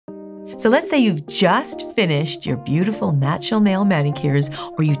So let's say you've just finished your beautiful natural nail manicures,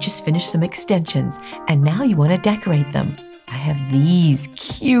 or you just finished some extensions, and now you want to decorate them. I have these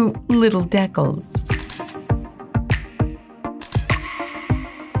cute little decals.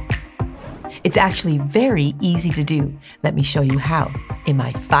 It's actually very easy to do. Let me show you how in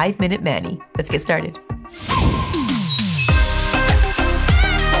my 5-minute mani. Let's get started.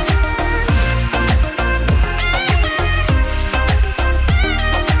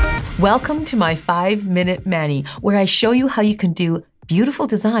 Welcome to my 5-minute mani, where I show you how you can do beautiful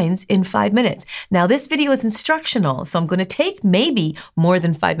designs in 5 minutes. Now this video is instructional, so I'm gonna take maybe more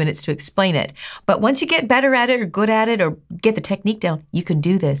than 5 minutes to explain it. But once you get better at it or good at it or get the technique down, you can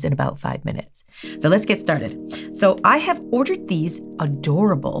do this in about 5 minutes. So let's get started. So I have ordered these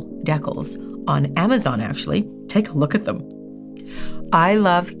adorable decals on Amazon actually. Take a look at them. I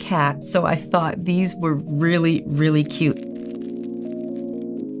love cats, so I thought these were really, really cute.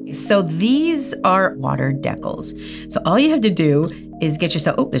 So these are water decals. So all you have to do is get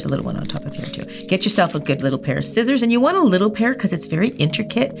yourself, oh, there's a little one on top of here too. Get yourself a good little pair of scissors, and you want a little pair because it's very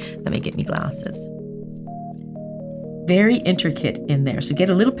intricate. Let me get me glasses. Very intricate in there. So get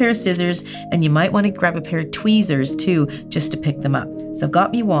a little pair of scissors, and you might want to grab a pair of tweezers too, just to pick them up. So I've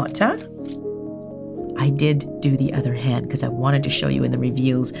got me water. I did do the other hand because I wanted to show you in the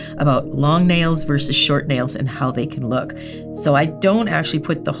reviews about long nails versus short nails and how they can look. So I don't actually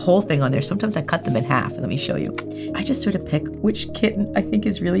put the whole thing on there. Sometimes I cut them in half. Let me show you. I just sort of pick which kitten I think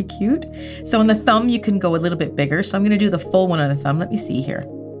is really cute. So on the thumb, you can go a little bit bigger. So I'm going to do the full one on the thumb. Let me see here.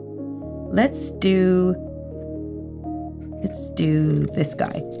 Let's do this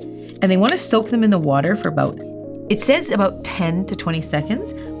guy. And they want to soak them in the water for it says about 10 to 20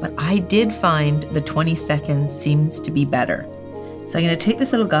 seconds, but I did find the 20 seconds seems to be better. So I'm gonna take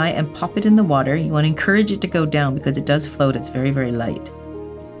this little guy and pop it in the water. You wanna encourage it to go down because it does float, it's very, very light.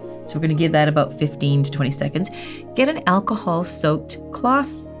 So we're gonna give that about 15 to 20 seconds. Get an alcohol soaked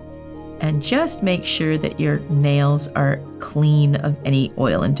cloth and just make sure that your nails are clean of any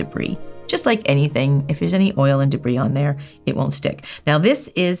oil and debris. Just like anything, if there's any oil and debris on there, it won't stick. Now this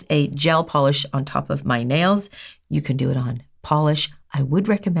is a gel polish on top of my nails. You can do it on polish. I would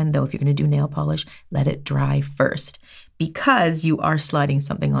recommend though, if you're gonna do nail polish, let it dry first because you are sliding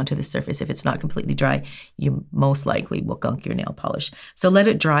something onto the surface. If it's not completely dry, you most likely will gunk your nail polish. So let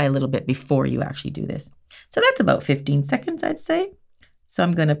it dry a little bit before you actually do this. So that's about 15 seconds, I'd say. So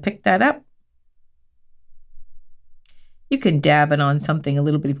I'm gonna pick that up. You can dab it on something a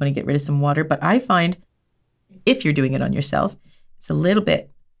little bit if you want to get rid of some water, but I find if you're doing it on yourself, it's a little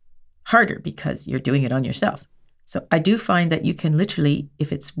bit harder because you're doing it on yourself. So I do find that you can literally,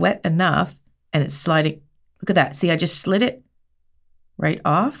 if it's wet enough and it's sliding, look at that. See, I just slid it right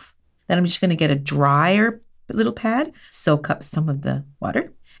off. Then I'm just going to get a drier little pad, soak up some of the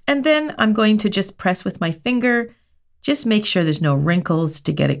water. And then I'm going to just press with my finger, just make sure there's no wrinkles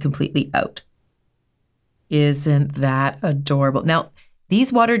to get it completely out. Isn't that adorable? Now,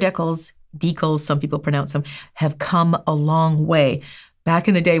 these water decals, some people pronounce them, have come a long way. Back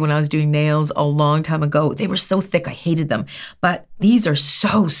in the day when I was doing nails a long time ago, they were so thick, I hated them. But these are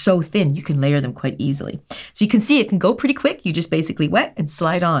so, so thin, you can layer them quite easily. So you can see it can go pretty quick. You just basically wet and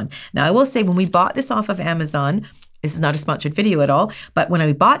slide on. Now, I will say when we bought this off of Amazon, this is not a sponsored video at all, but when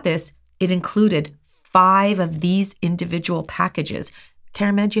I bought this, it included 5 of these individual packages.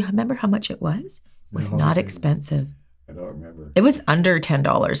 Karen, do you remember how much it was? Was not expensive. I don't remember. It was under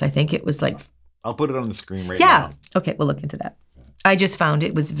 $10. I think it was like... I'll put it on the screen right now. Yeah. Okay, we'll look into that. I just found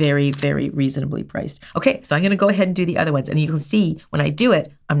it was very, very reasonably priced. Okay, so I'm going to go ahead and do the other ones. And you can see when I do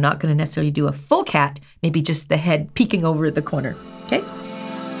it, I'm not going to necessarily do a full cat, maybe just the head peeking over the corner. Okay?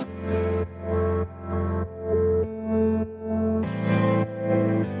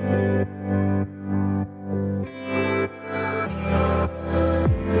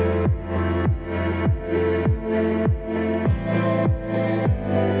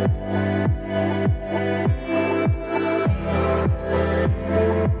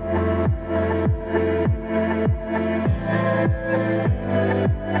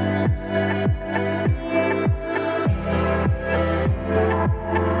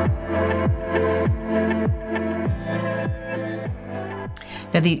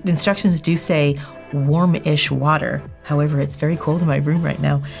 Now the instructions do say warm-ish water. However, it's very cold in my room right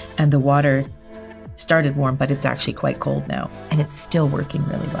now and the water started warm, but it's actually quite cold now and it's still working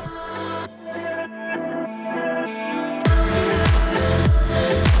really well.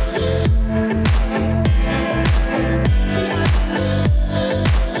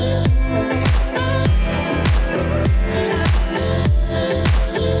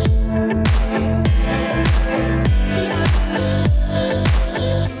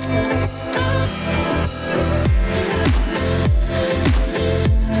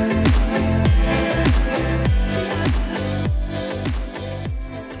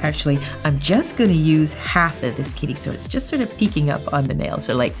 actually, I'm just going to use half of this kitty, so it's just sort of peeking up on the nails,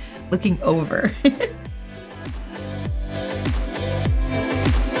 or like looking over.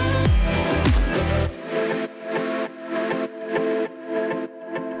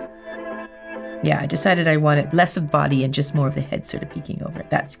 Yeah, I decided I wanted less of body and just more of the head sort of peeking over.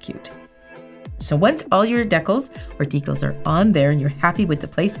 That's cute. So once all your decals or decals are on there and you're happy with the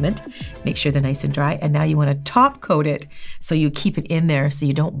placement, make sure they're nice and dry. And now you want to top coat it so you keep it in there so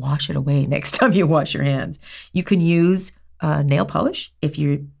you don't wash it away next time you wash your hands. You can use nail polish if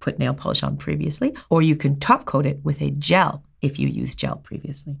you put nail polish on previously, or you can top coat it with a gel if you used gel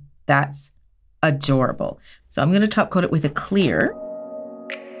previously. That's adorable. So I'm going to top coat it with a clear.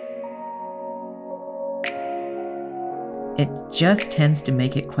 It just tends to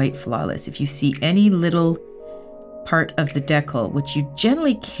make it quite flawless. If you see any little part of the decal, which you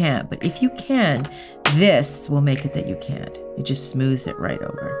generally can't, but if you can, this will make it that you can't. It just smooths it right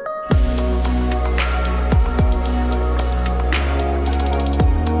over.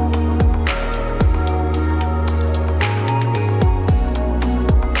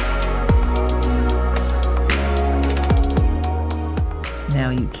 Now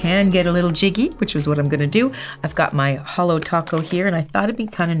you can get a little jiggy, which is what I'm going to do. I've got my Holo taco here, and I thought it'd be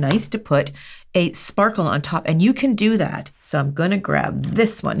kind of nice to put a sparkle on top, and you can do that. So I'm going to grab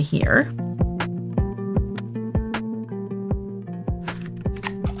this one here.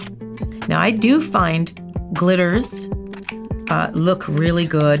 Now I do find glitters look really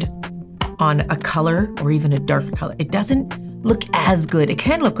good on a color or even a darker color. It doesn't look as good. It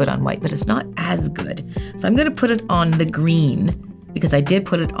can look good on white, but it's not as good. So I'm going to put it on the green, because I did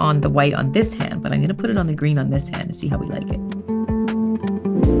put it on the white on this hand, but I'm going to put it on the green on this hand to see how we like it.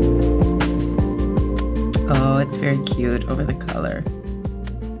 Oh, it's very cute over the color.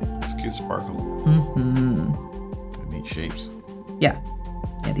 It's a cute sparkle. Mm-hmm. Neat shapes. Yeah,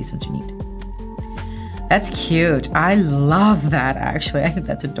 these ones are neat. That's cute. I love that, actually. I think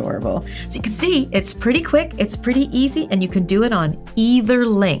that's adorable. So you can see it's pretty quick, it's pretty easy, and you can do it on either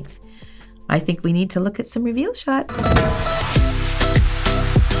length. I think we need to look at some reveal shots.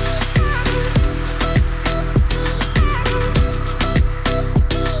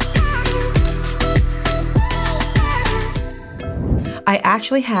 I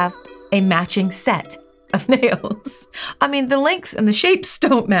actually have a matching set of nails. I mean, the lengths and the shapes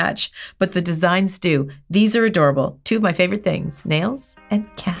don't match, but the designs do. These are adorable. Two of my favorite things, nails and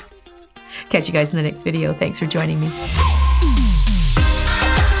cats. Catch you guys in the next video. Thanks for joining me.